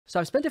So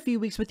I've spent a few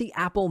weeks with the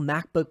Apple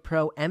MacBook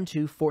Pro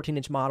M2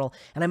 14-inch model,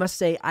 and I must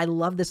say I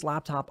love this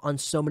laptop on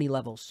so many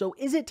levels. So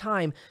is it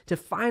time to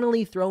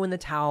finally throw in the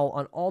towel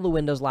on all the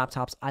Windows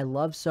laptops I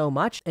love so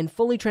much and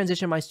fully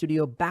transition my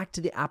studio back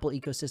to the Apple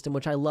ecosystem,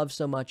 which I love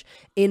so much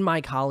in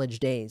my college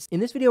days?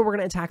 In this video, we're going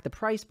to attack the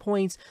price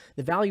points,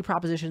 the value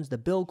propositions, the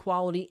build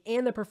quality,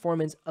 and the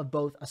performance of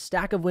both a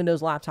stack of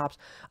Windows laptops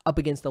up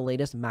against the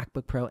latest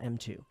MacBook Pro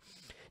M2.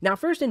 Now,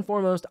 first and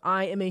foremost,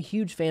 I am a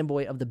huge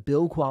fanboy of the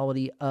build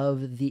quality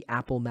of the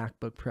Apple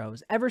MacBook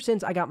Pros. Ever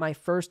since I got my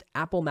first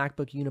Apple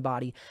MacBook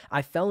Unibody,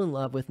 I fell in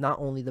love with not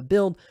only the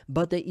build,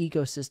 but the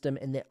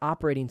ecosystem and the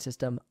operating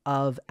system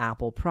of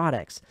Apple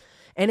products.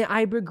 And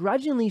I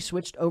begrudgingly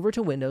switched over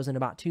to Windows in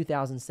about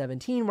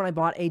 2017 when I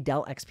bought a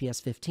Dell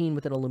XPS 15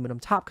 with an aluminum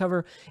top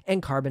cover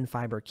and carbon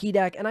fiber key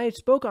deck, and I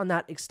spoke on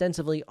that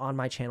extensively on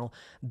my channel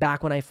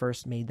back when I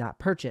first made that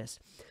purchase.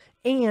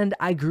 And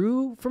I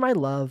grew for my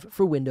love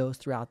for Windows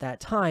throughout that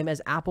time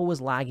as Apple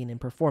was lagging in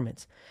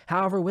performance.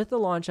 However, with the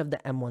launch of the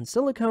M1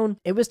 Silicone,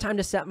 it was time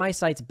to set my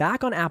sights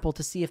back on Apple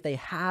to see if they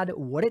had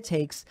what it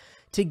takes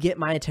to get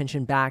my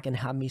attention back and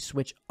have me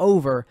switch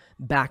over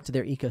back to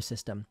their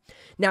ecosystem.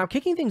 Now,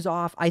 kicking things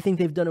off, I think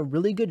they've done a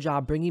really good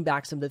job bringing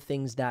back some of the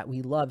things that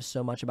we love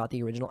so much about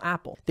the original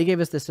Apple. They gave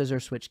us the scissor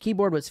switch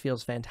keyboard, which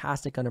feels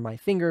fantastic under my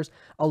fingers,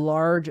 a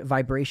large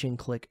vibration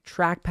click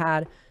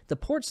trackpad. The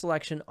port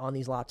selection on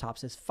these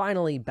laptops is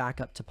finally back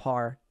up to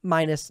par,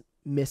 minus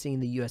missing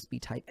the USB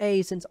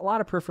Type-A, since a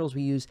lot of peripherals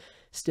we use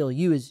still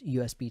use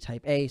USB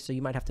Type-A, so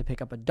you might have to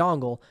pick up a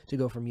dongle to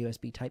go from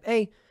USB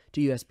Type-A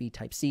to USB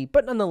Type-C.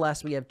 But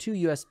nonetheless, we have two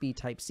USB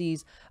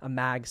Type-Cs, a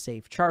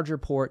MagSafe charger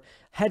port,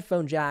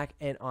 headphone jack,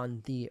 and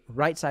on the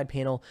right side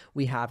panel,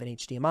 we have an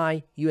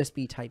HDMI,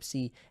 USB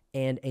Type-C,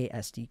 and a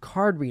SD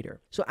card reader.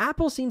 So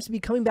Apple seems to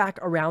be coming back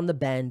around the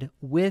bend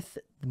with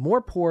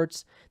more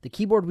ports, the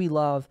keyboard we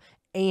love,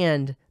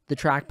 and the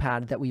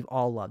trackpad that we've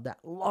all loved, that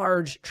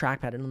large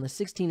trackpad. And on the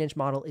 16-inch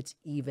model, it's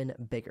even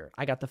bigger.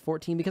 I got the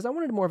 14 because I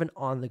wanted more of an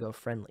on-the-go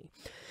friendly.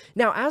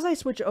 Now, as I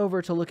switch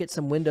over to look at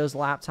some Windows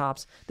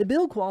laptops, the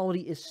build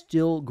quality is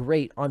still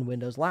great on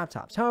Windows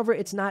laptops. However,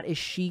 it's not as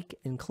chic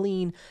and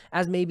clean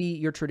as maybe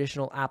your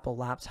traditional Apple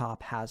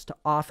laptop has to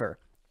offer.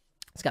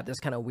 It's got this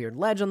kind of weird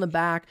ledge on the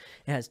back.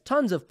 It has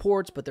tons of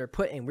ports, but they're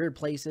put in weird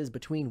places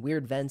between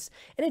weird vents,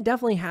 and it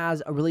definitely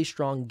has a really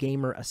strong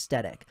gamer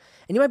aesthetic.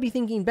 And you might be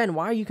thinking, Ben,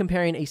 why are you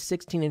comparing a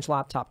 16-inch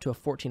laptop to a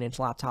 14-inch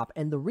laptop?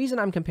 And the reason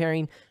I'm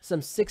comparing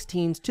some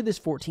 16s to this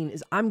 14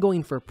 is I'm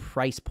going for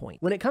price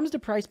point. When it comes to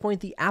price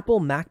point, the Apple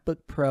MacBook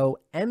Pro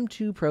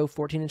M2 Pro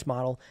 14-inch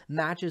model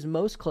matches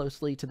most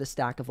closely to the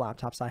stack of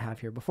laptops I have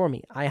here before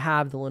me. I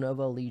have the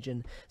Lenovo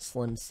Legion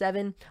Slim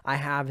 7, I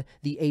have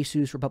the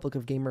Asus Republic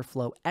of Gamer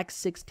Flow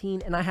X16,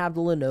 and I have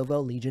the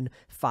Lenovo Legion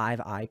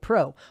 5i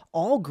Pro.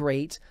 All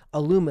great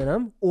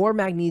aluminum or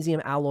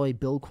magnesium alloy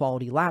build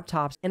quality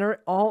laptops and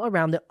are all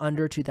around the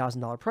under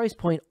 $2,000 price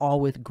point, all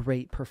with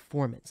great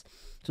performance.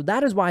 So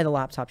that is why the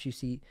laptops you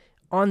see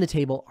on the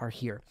table are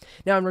here.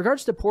 Now, in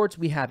regards to ports,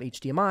 we have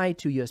HDMI,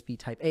 two USB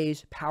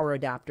Type-A's, power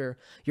adapter,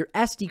 your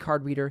SD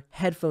card reader,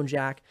 headphone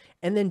jack,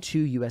 and then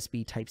two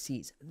USB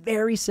Type-C's.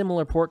 Very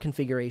similar port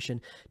configuration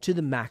to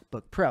the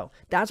MacBook Pro.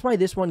 That's why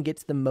this one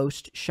gets the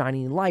most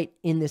shining light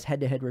in this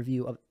head-to-head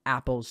review of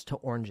apples to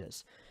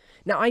oranges.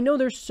 Now, I know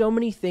there's so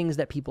many things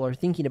that people are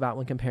thinking about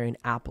when comparing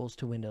Apples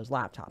to Windows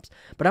laptops,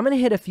 but I'm going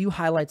to hit a few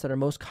highlights that are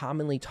most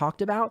commonly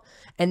talked about,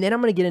 and then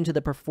I'm going to get into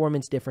the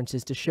performance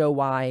differences to show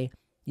why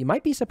you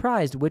might be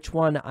surprised which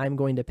one I'm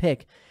going to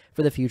pick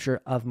for the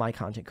future of my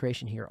content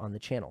creation here on the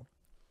channel.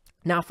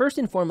 Now, first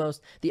and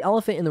foremost, the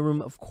elephant in the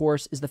room, of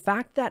course, is the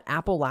fact that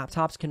Apple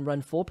laptops can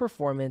run full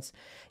performance,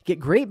 get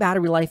great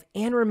battery life,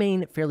 and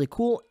remain fairly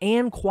cool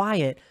and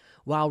quiet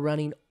while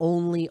running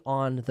only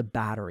on the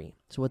battery.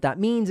 So what that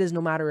means is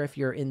no matter if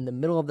you're in the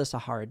middle of the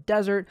Sahara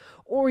Desert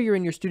or you're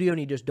in your studio and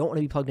you just don't want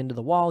to be plugged into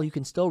the wall, you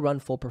can still run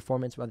full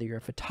performance, whether you're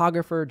a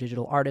photographer,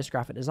 digital artist,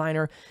 graphic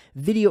designer,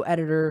 video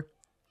editor,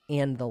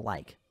 and the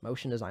like,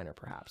 motion designer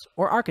perhaps,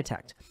 or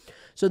architect.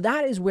 So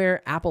that is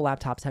where Apple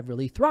laptops have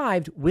really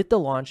thrived with the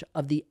launch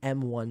of the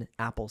M1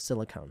 Apple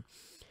Silicone.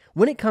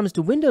 When it comes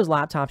to Windows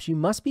laptops, you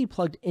must be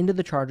plugged into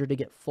the charger to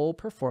get full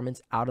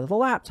performance out of the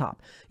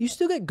laptop. You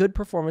still get good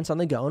performance on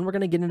the go, and we're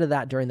going to get into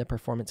that during the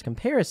performance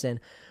comparison,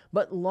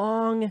 but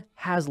long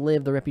has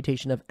lived the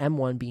reputation of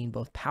M1 being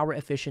both power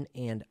efficient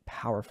and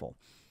powerful.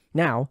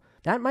 Now,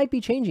 that might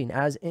be changing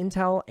as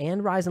Intel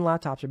and Ryzen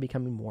laptops are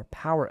becoming more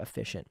power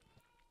efficient.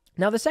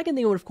 Now, the second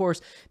thing would, of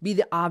course, be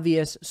the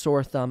obvious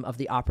sore thumb of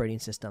the operating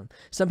system.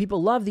 Some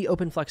people love the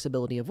open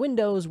flexibility of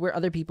Windows, where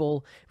other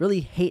people really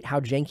hate how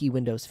janky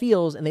Windows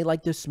feels, and they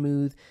like the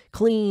smooth,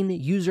 clean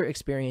user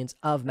experience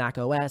of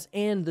macOS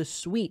and the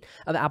suite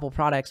of Apple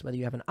products, whether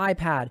you have an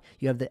iPad,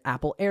 you have the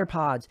Apple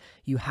AirPods,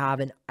 you have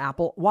an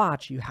Apple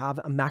Watch, you have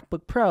a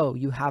MacBook Pro,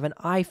 you have an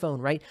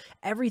iPhone, right?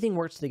 Everything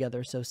works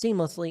together so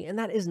seamlessly, and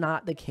that is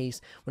not the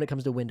case when it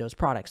comes to Windows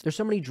products. There's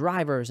so many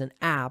drivers and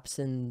apps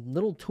and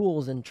little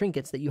tools and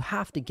trinkets that you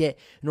have to get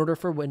in order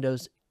for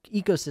Windows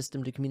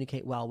ecosystem to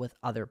communicate well with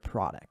other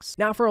products.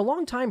 Now, for a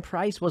long time,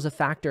 price was a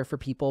factor for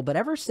people, but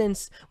ever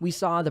since we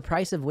saw the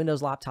price of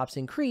Windows laptops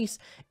increase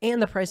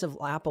and the price of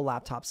Apple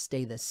laptops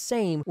stay the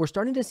same, we're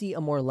starting to see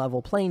a more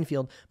level playing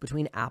field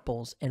between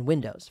Apple's and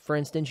Windows. For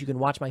instance, you can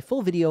watch my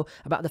full video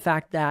about the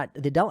fact that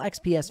the Dell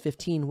XPS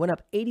 15 went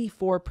up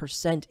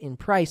 84% in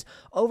price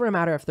over a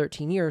matter of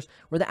 13 years,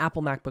 where the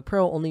Apple MacBook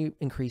Pro only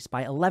increased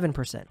by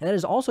 11%. And that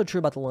is also true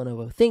about the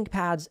Lenovo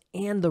ThinkPads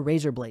and the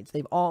Razer Blades.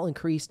 They've all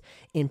increased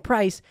in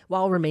price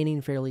while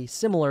remaining fairly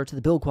similar to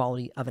the build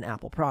quality of an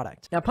Apple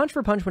product. Now, punch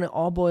for punch, when it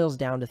all boils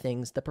down to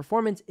things, the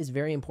performance is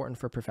very important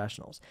for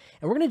professionals.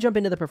 And we're going to jump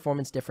into the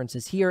performance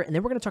differences here, and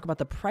then we're going to talk about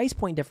the price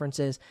point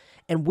differences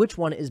and which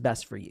one is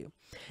best for you.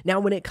 Now,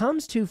 when it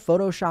comes to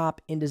Photoshop,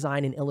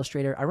 InDesign, and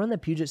Illustrator, I run the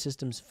Puget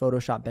Systems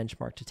Photoshop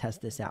benchmark to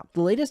test this out.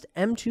 The latest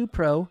M2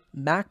 Pro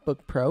MacBook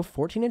Pro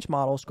 14-inch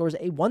model scores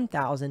a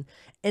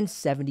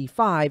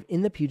 1,075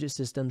 in the Puget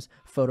Systems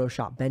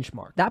Photoshop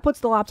benchmark. That puts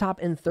the laptop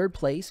in third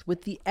place,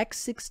 with the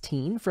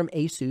X16 from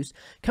Asus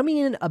coming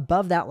in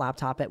above that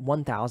laptop at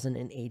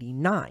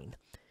 1,089.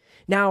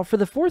 Now, for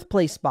the fourth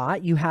place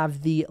spot, you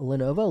have the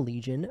Lenovo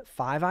Legion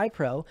 5i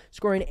Pro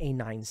scoring a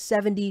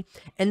 970,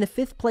 and the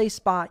fifth place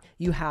spot,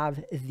 you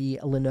have the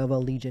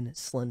Lenovo Legion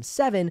Slim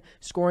 7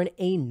 scoring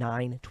a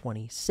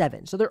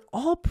 927. So they're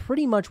all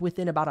pretty much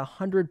within about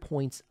 100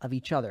 points of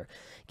each other,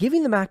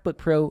 giving the MacBook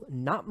Pro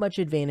not much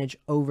advantage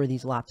over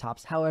these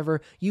laptops.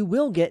 However, you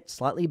will get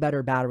slightly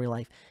better battery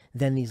life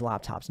than these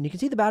laptops. And you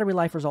can see the battery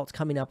life results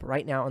coming up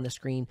right now on the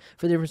screen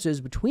for the differences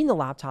between the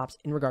laptops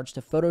in regards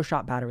to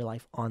Photoshop battery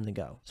life on the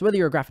go. So whether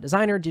you're a graphic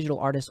designer, digital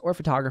artist, or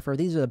photographer,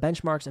 these are the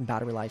benchmarks and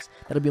battery lives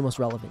that'll be most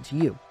relevant to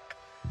you.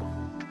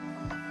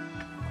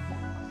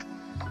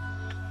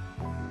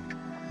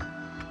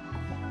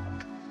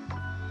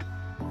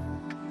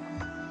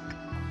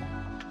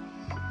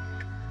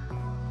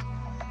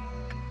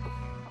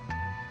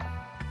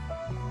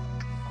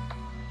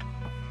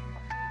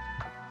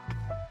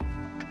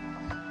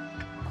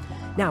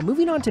 Now,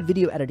 moving on to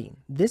video editing.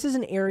 This is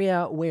an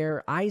area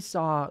where I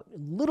saw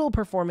little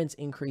performance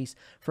increase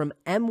from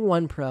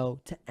M1 Pro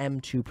to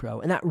M2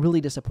 Pro, and that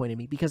really disappointed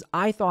me because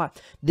I thought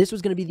this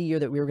was going to be the year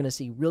that we were going to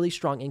see really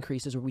strong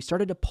increases where we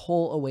started to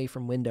pull away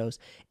from Windows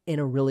in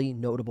a really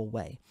notable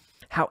way.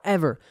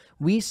 However,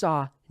 we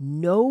saw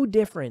no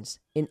difference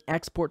in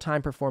export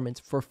time performance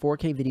for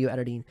 4K video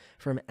editing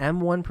from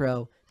M1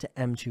 Pro to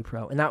M2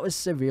 Pro, and that was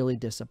severely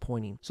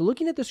disappointing. So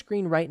looking at the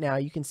screen right now,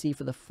 you can see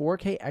for the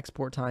 4K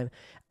export time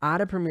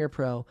out of Premiere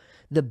Pro,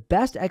 the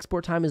best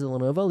export time is the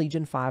Lenovo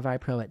Legion 5i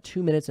Pro at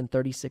 2 minutes and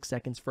 36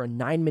 seconds for a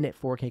 9-minute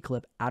 4K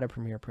clip out of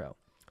Premiere Pro.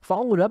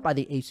 Followed up by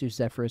the Asus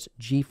Zephyrus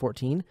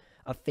G14,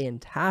 a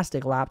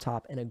fantastic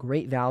laptop and a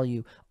great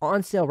value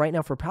on sale right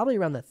now for probably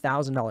around the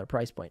 $1,000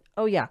 price point.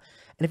 Oh yeah,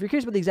 and if you're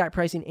curious about the exact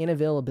pricing and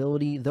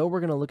availability, though we're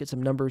going to look at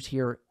some numbers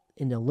here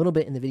in a little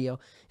bit in the video,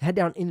 head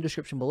down in the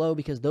description below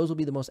because those will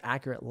be the most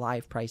accurate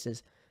live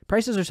prices.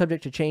 Prices are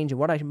subject to change, and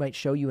what I might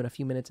show you in a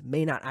few minutes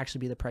may not actually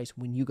be the price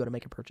when you go to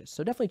make a purchase.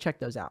 So definitely check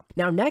those out.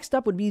 Now, next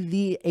up would be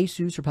the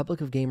Asus Republic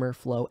of Gamer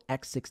Flow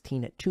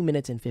X16 at 2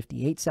 minutes and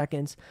 58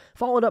 seconds,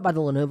 followed up by the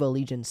Lenovo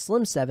Legion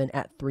Slim 7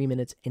 at 3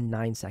 minutes and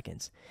 9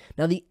 seconds.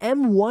 Now, the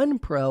M1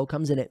 Pro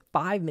comes in at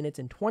 5 minutes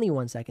and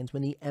 21 seconds,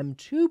 when the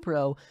M2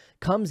 Pro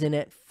comes in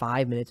at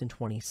 5 minutes and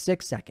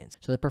 26 seconds.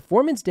 So the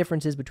performance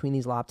differences between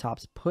these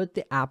laptops put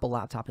the Apple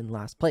laptop in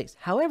last place.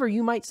 However,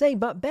 you might say,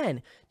 but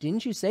Ben,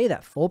 didn't you say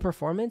that full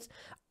performance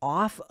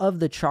off of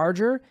the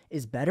charger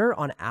is better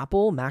on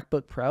Apple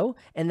MacBook Pro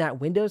and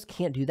that Windows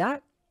can't do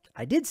that?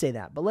 I did say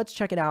that, but let's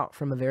check it out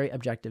from a very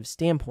objective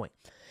standpoint.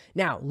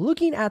 Now,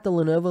 looking at the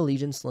Lenovo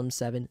Legion Slim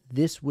 7,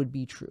 this would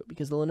be true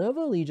because the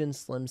Lenovo Legion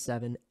Slim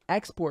 7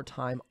 export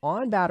time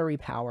on battery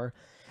power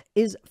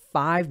is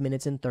 5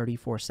 minutes and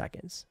 34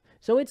 seconds.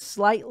 So it's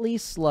slightly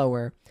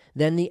slower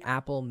than the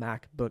Apple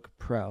MacBook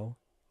Pro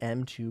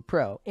M2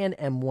 Pro and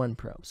M1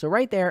 Pro. So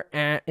right there,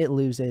 it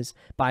loses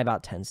by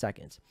about 10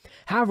 seconds.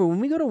 However, when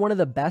we go to one of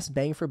the best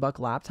bang for buck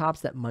laptops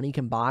that money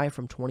can buy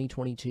from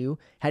 2022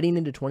 heading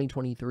into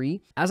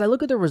 2023, as I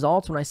look at the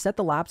results, when I set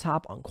the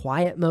laptop on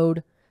quiet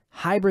mode,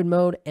 hybrid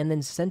mode, and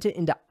then sent it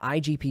into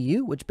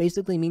iGPU, which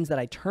basically means that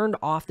I turned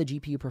off the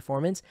GPU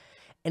performance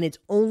and it's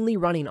only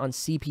running on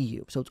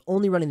CPU. So it's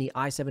only running the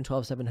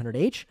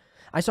i7-12700H.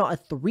 I saw a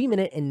 3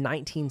 minute and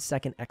 19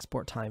 second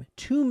export time,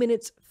 2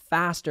 minutes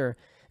faster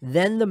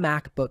than the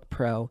MacBook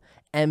Pro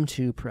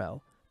M2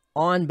 Pro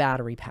on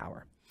battery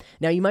power.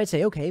 Now you might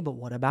say, okay, but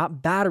what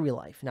about battery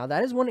life? Now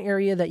that is one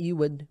area that you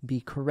would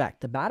be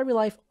correct. The battery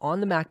life on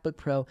the MacBook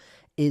Pro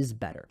is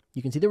better.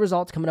 You can see the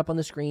results coming up on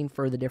the screen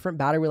for the different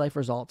battery life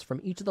results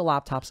from each of the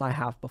laptops I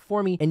have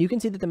before me. And you can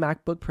see that the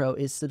MacBook Pro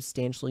is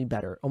substantially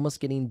better, almost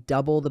getting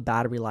double the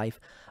battery life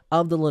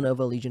of the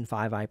Lenovo Legion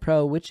 5i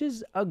Pro, which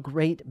is a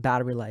great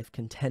battery life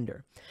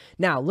contender.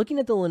 Now, looking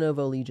at the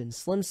Lenovo Legion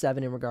Slim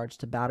 7 in regards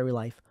to battery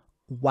life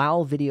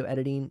while video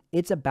editing,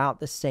 it's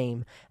about the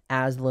same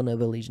as the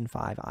Lenovo Legion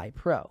 5i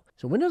Pro.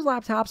 So Windows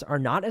laptops are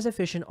not as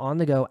efficient on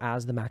the go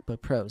as the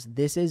MacBook Pros.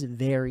 This is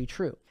very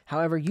true.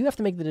 However, you have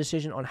to make the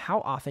decision on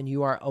how often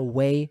you are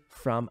away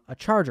from a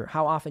charger,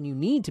 how often you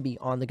need to be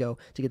on the go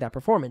to get that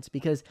performance,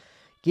 because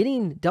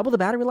getting double the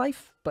battery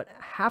life, but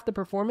half the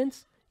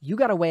performance, you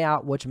got to weigh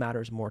out which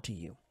matters more to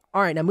you.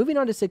 All right, now moving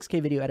on to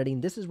 6K video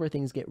editing, this is where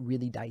things get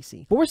really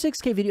dicey. For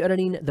 6K video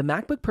editing, the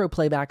MacBook Pro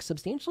Playback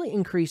substantially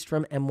increased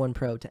from M1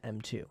 Pro to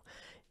M2.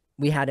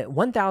 We had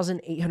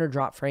 1,800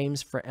 drop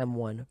frames for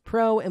M1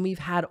 Pro, and we've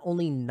had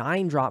only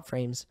 9 drop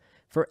frames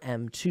for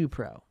M2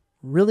 Pro.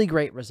 Really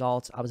great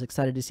results. I was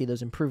excited to see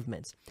those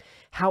improvements.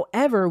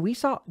 However, we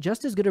saw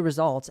just as good a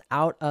results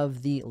out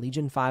of the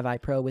Legion 5i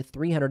Pro with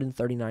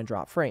 339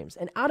 drop frames.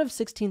 And out of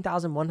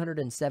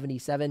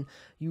 16,177,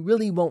 you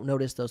really won't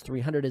notice those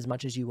 300 as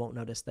much as you won't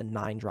notice the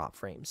 9 drop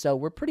frames. So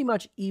we're pretty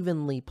much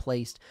evenly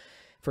placed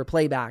for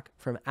playback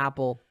from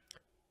Apple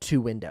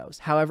to Windows.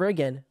 However,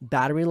 again,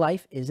 battery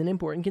life is an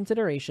important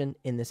consideration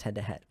in this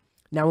head-to-head.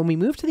 Now, when we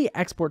move to the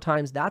export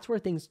times, that's where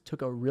things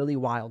took a really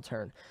wild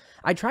turn.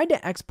 I tried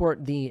to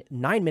export the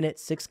 9-minute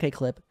 6K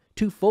clip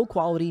to full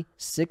quality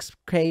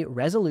 6K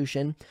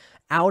resolution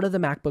out of the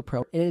MacBook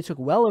Pro, and it took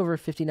well over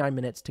 59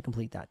 minutes to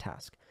complete that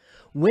task.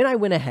 When I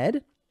went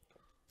ahead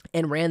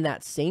and ran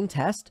that same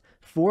test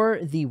for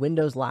the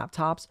Windows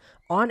laptops,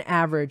 on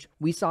average,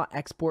 we saw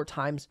export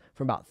times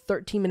from about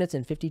 13 minutes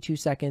and 52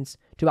 seconds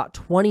to about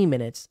 20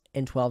 minutes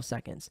and 12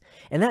 seconds.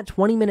 And that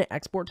 20-minute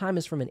export time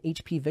is from an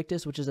HP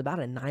Victus, which is about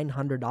a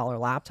 $900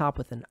 laptop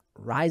with an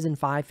Ryzen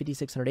 5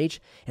 5600H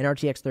and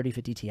RTX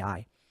 3050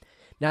 Ti.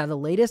 Now, the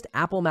latest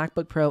Apple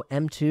MacBook Pro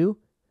M2,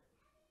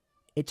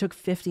 it took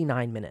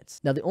 59 minutes.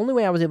 Now, the only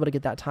way I was able to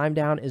get that time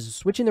down is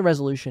switching the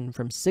resolution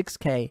from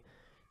 6K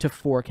to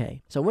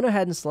 4K. So I went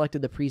ahead and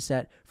selected the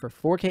preset for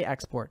 4K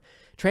export,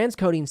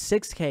 transcoding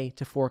 6K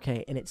to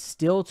 4K, and it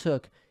still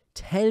took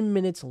 10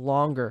 minutes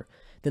longer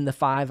than the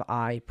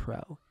 5i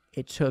Pro.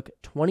 It took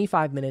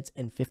 25 minutes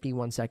and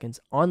 51 seconds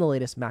on the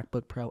latest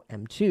MacBook Pro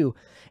M2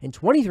 and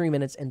 23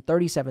 minutes and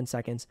 37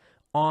 seconds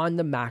on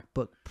the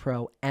MacBook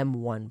Pro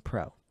M1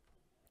 Pro,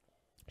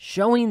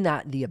 showing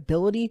that the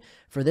ability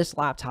for this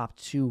laptop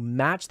to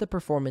match the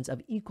performance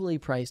of equally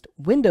priced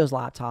Windows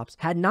laptops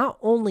had not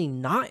only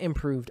not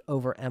improved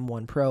over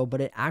M1 Pro, but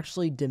it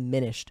actually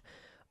diminished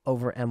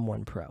over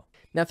M1 Pro.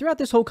 Now, throughout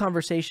this whole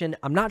conversation,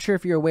 I'm not sure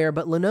if you're aware,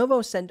 but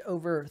Lenovo sent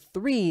over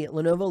 3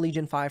 Lenovo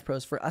Legion 5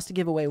 Pros for us to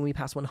give away when we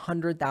pass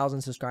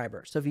 100,000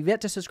 subscribers. So if you've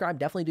yet to subscribe,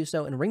 definitely do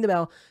so and ring the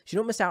bell so you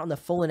don't miss out on the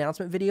full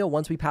announcement video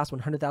once we pass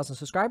 100,000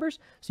 subscribers,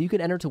 so you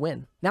can enter to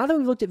win. Now that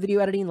we've looked at video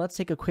editing, let's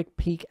take a quick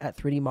peek at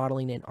 3D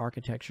modeling and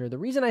architecture. The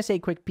reason I say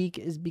quick peek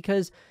is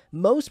because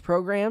most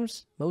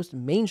programs, most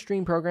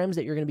mainstream programs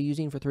that you're going to be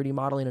using for 3D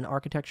modeling and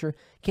architecture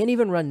can't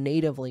even run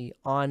natively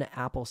on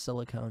Apple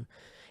Silicon.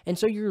 And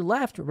so you're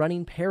left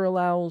running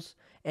parallels,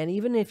 and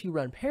even if you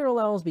run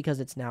parallels because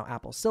it's now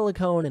Apple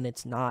Silicon and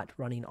it's not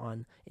running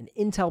on an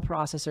Intel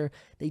processor,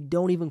 they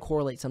don't even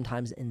correlate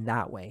sometimes in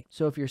that way.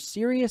 So if you're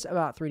serious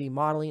about 3D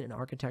modeling and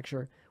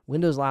architecture,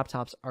 Windows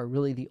laptops are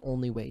really the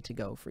only way to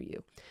go for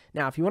you.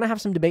 Now, if you want to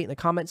have some debate in the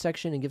comment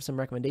section and give some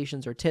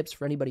recommendations or tips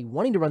for anybody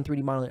wanting to run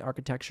 3D modeling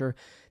architecture,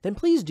 then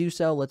please do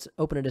so. Let's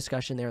open a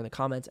discussion there in the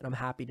comments, and I'm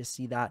happy to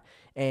see that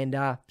and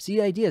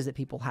see ideas that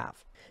people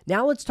have.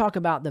 Now let's talk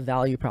about the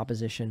value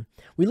proposition.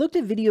 We looked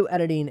at video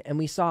editing and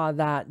we saw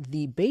that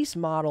the base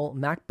model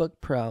MacBook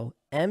Pro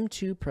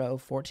M2 Pro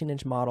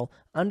 14-inch model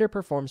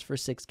underperforms for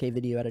 6K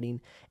video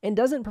editing and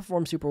doesn't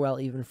perform super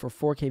well even for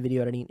 4K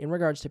video editing in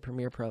regards to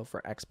Premiere Pro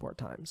for export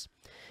times.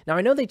 Now,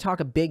 I know they talk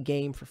a big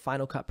game for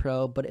Final Cut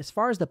Pro, but as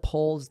far as the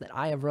polls that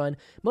I have run,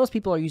 most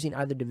people are using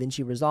either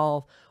DaVinci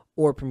Resolve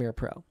or Premiere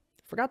Pro.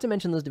 Forgot to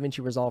mention those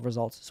DaVinci Resolve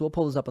results, so we'll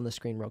pull those up on the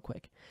screen real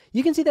quick.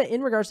 You can see that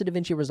in regards to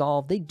DaVinci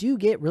Resolve, they do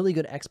get really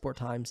good export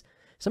times,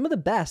 some of the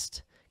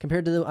best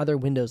compared to the other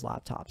Windows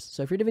laptops.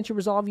 So if you're a DaVinci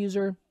Resolve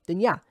user, then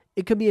yeah,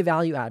 it could be a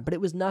value add, but it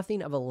was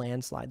nothing of a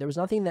landslide. There was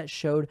nothing that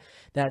showed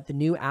that the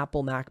new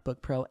Apple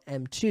MacBook Pro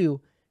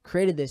M2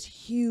 created this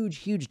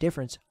huge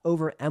difference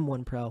over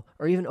M1 Pro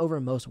or even over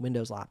most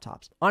Windows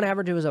laptops. On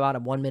average, it was about a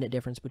 1-minute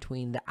difference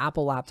between the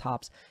Apple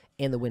laptops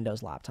and the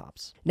Windows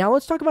laptops. Now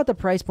let's talk about the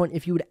price point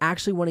if you would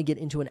actually want to get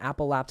into an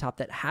Apple laptop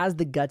that has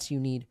the guts you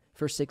need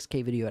for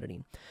 6K video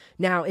editing.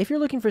 Now, if you're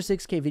looking for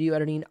 6K video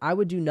editing, I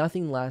would do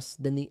nothing less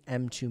than the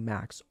M2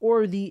 Max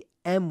or the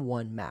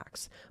M1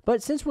 Max.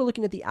 But since we're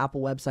looking at the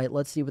Apple website,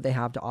 let's see what they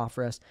have to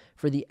offer us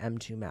for the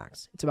M2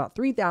 Max. It's about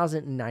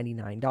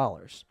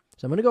 $3,099.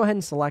 So I'm going to go ahead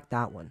and select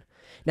that one.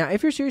 Now,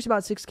 if you're serious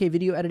about 6K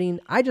video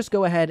editing, I just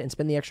go ahead and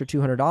spend the extra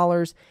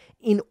 $200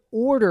 in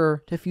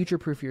order to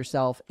future-proof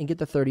yourself and get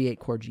the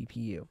 38-core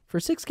GPU. For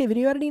 6K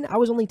video editing, I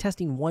was only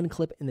testing one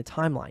clip in the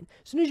timeline.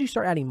 As soon as you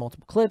start adding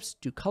multiple clips,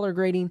 do color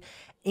grading,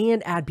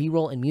 and add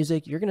B-roll and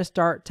music, you're going to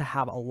start to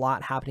have a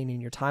lot happening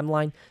in your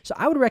timeline. So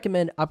I would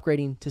recommend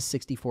upgrading to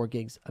 64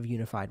 gigs of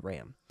unified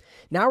RAM.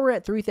 Now we're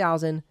at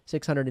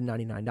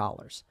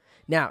 $3,699.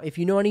 Now, if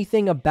you know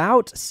anything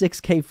about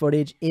 6K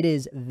footage, it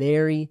is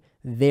very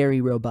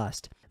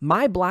robust.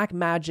 My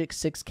Blackmagic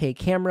 6K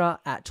camera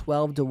at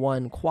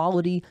 12:1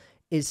 quality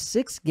is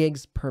 6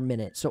 gigs per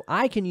minute. So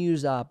I can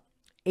use up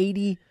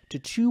 80 to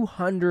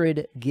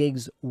 200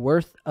 gigs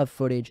worth of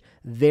footage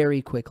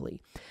very quickly.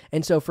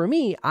 And so for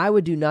me, I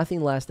would do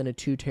nothing less than a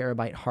 2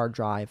 terabyte hard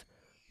drive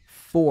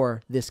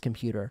for this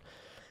computer,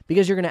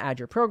 because you're going to add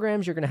your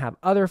programs, you're going to have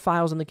other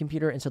files on the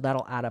computer, and so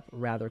that'll add up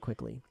rather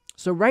quickly.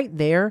 So right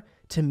there,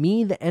 to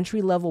me, the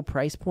entry-level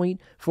price point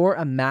for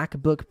a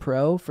MacBook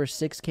Pro for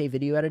 6K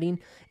video editing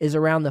is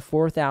around the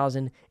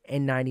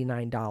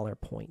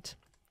 $4,099 point.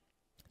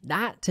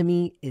 That, to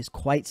me, is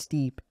quite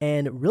steep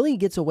and really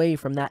gets away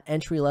from that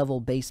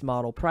entry-level base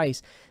model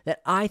price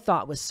that I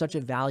thought was such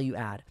a value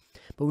add.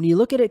 But when you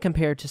look at it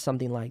compared to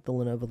something like the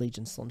Lenovo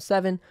Legion Slim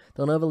 7,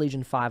 the Lenovo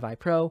Legion 5i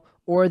Pro,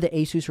 or the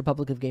Asus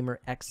Republic of Gamer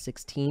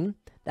X16,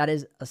 that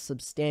is a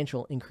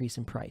substantial increase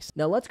in price.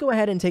 Now let's go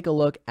ahead and take a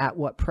look at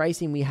what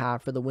pricing we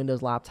have for the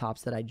Windows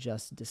laptops that I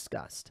just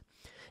discussed.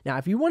 Now,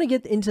 if you want to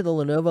get into the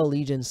Lenovo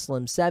Legion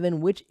Slim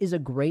 7, which is a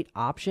great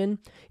option,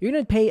 you're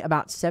going to pay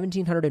about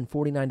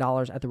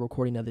 $1,749 at the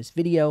recording of this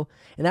video,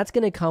 and that's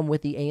going to come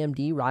with the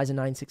AMD Ryzen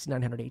 9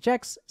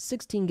 6900HX,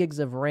 16 gigs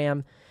of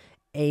RAM,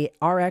 a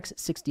RX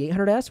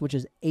 6800S, which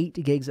is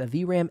 8 gigs of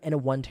VRAM, and a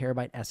 1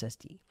 terabyte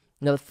SSD.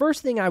 Now, the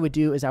first thing I would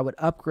do is I would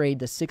upgrade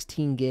the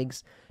 16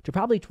 gigs to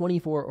probably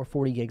 24 or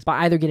 40 gigs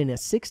by either getting a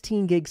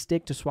 16 gig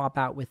stick to swap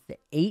out with the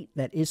 8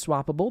 that is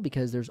swappable,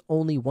 because there's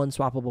only one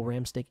swappable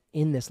RAM stick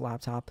in this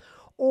laptop,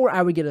 or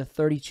I would get a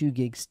 32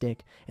 gig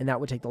stick, and that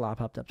would take the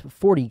laptop up to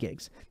 40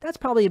 gigs. That's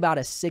probably about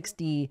a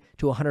 $60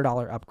 to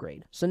 $100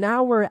 upgrade. So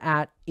now we're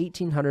at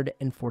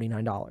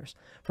 $1,849.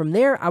 From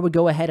there, I would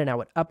go ahead and I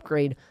would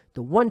upgrade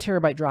the 1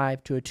 terabyte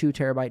drive to a 2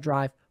 terabyte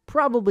drive,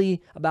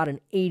 probably about an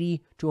 $80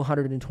 to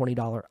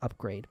 $120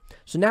 upgrade.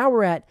 So now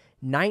we're at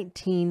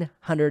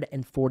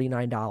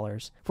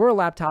 $1,949 for a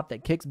laptop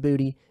that kicks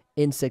booty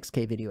in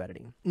 6K video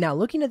editing. Now,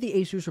 looking at the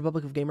Asus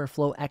Republic of Gamer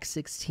Flow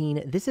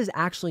X16, this is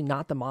actually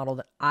not the model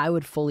that I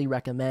would fully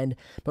recommend,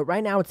 but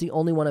right now it's the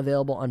only one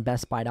available on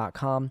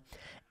bestbuy.com.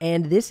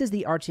 And this is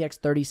the RTX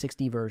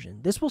 3060 version.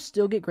 This will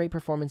still get great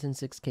performance in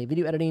 6K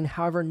video editing,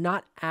 however,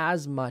 not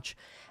as much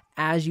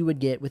as you would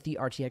get with the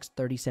RTX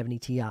 3070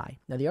 Ti.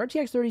 Now, the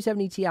RTX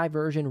 3070 Ti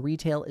version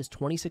retail is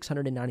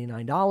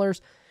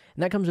 $2,699,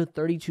 and that comes with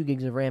 32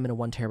 gigs of RAM and a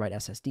 1 terabyte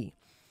SSD.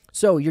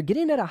 So you're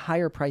getting at a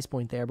higher price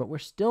point there, but we're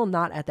still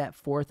not at that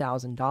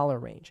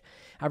 $4,000 range.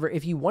 However,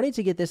 if you wanted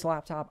to get this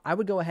laptop, I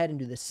would go ahead and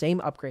do the same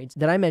upgrades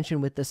that I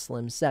mentioned with the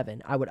Slim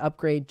 7. I would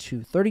upgrade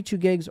to 32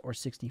 gigs or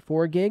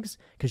 64 gigs,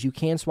 because you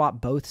can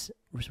swap both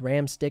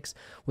RAM sticks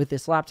with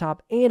this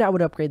laptop, and I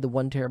would upgrade the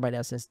 1 terabyte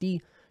SSD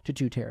to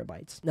 2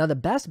 terabytes. Now, the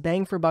best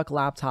bang for buck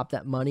laptop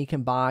that money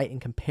can buy in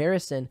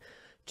comparison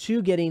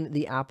to getting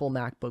the Apple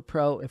MacBook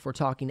Pro, if we're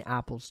talking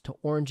apples to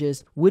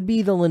oranges, would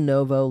be the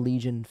Lenovo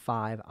Legion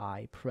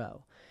 5i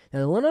Pro. Now,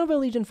 the Lenovo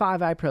Legion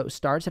 5i Pro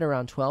starts at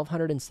around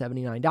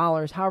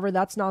 $1,279. However,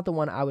 that's not the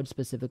one I would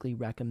specifically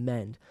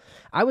recommend.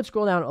 I would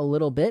scroll down a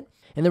little bit,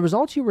 and the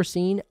results you were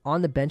seeing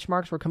on the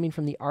benchmarks were coming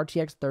from the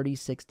RTX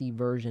 3060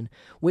 version,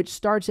 which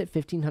starts at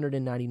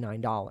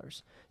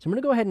 $1,599. So I'm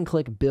going to go ahead and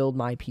click Build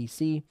My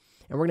PC,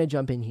 and we're going to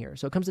jump in here.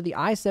 So it comes with the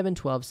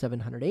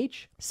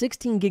i7-12700H,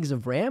 16 gigs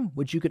of RAM,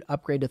 which you could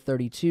upgrade to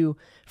 32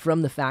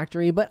 from the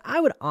factory, but I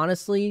would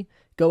honestly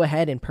go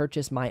ahead and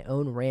purchase my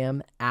own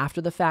RAM after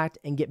the fact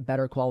and get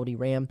better quality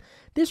RAM.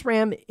 This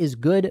RAM is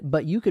good,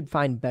 but you could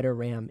find better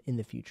RAM in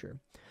the future.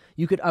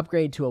 You could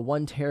upgrade to a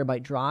 1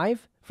 terabyte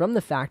drive from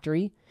the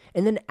factory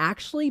and then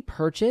actually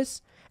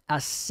purchase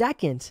a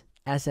second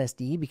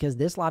SSD, because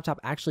this laptop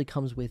actually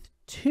comes with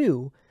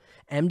 2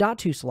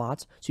 M.2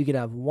 slots, so you could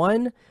have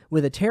one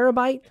with a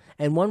terabyte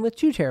and one with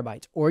 2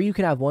 terabytes, or you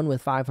could have one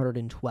with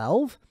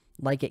 512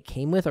 like it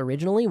came with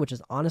originally, which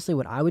is honestly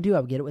what I would do. I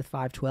would get it with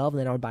 512, and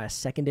then I would buy a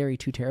secondary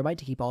 2 terabyte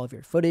to keep all of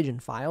your footage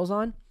and files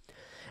on.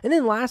 And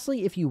then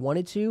lastly, if you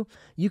wanted to,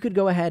 you could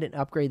go ahead and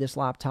upgrade this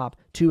laptop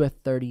to a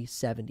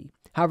 3070.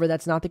 However,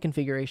 that's not the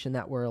configuration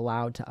that we're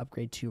allowed to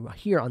upgrade to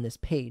here on this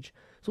page.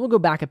 So we'll go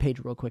back a page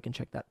real quick and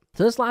check that.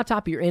 So this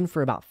laptop, you're in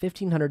for about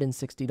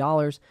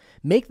 $1,560.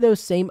 Make those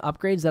same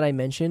upgrades that I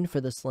mentioned for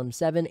the Slim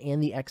 7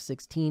 and the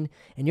X16,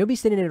 and you'll be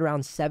sitting at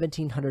around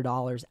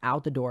 $1,700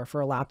 out the door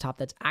for a laptop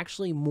that's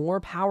actually more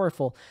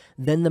powerful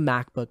than the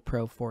MacBook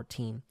Pro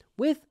 14,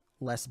 with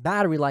less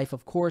battery life,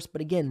 of course,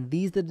 but again,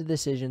 these are the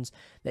decisions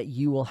that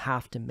you will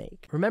have to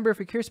make. Remember, if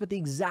you're curious about the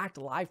exact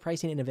live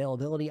pricing and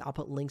availability, I'll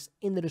put links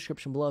in the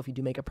description below. If you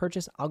do make a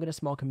purchase, I'll get a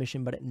small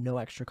commission, but at no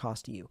extra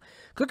cost to you.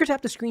 Click or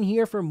tap the screen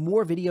here for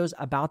more videos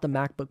about the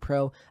MacBook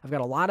Pro. I've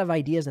got a lot of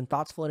ideas and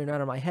thoughts floating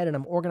around in my head, and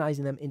I'm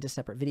organizing them into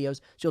separate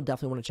videos, so you'll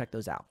definitely want to check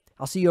those out.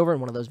 I'll see you over in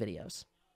one of those videos.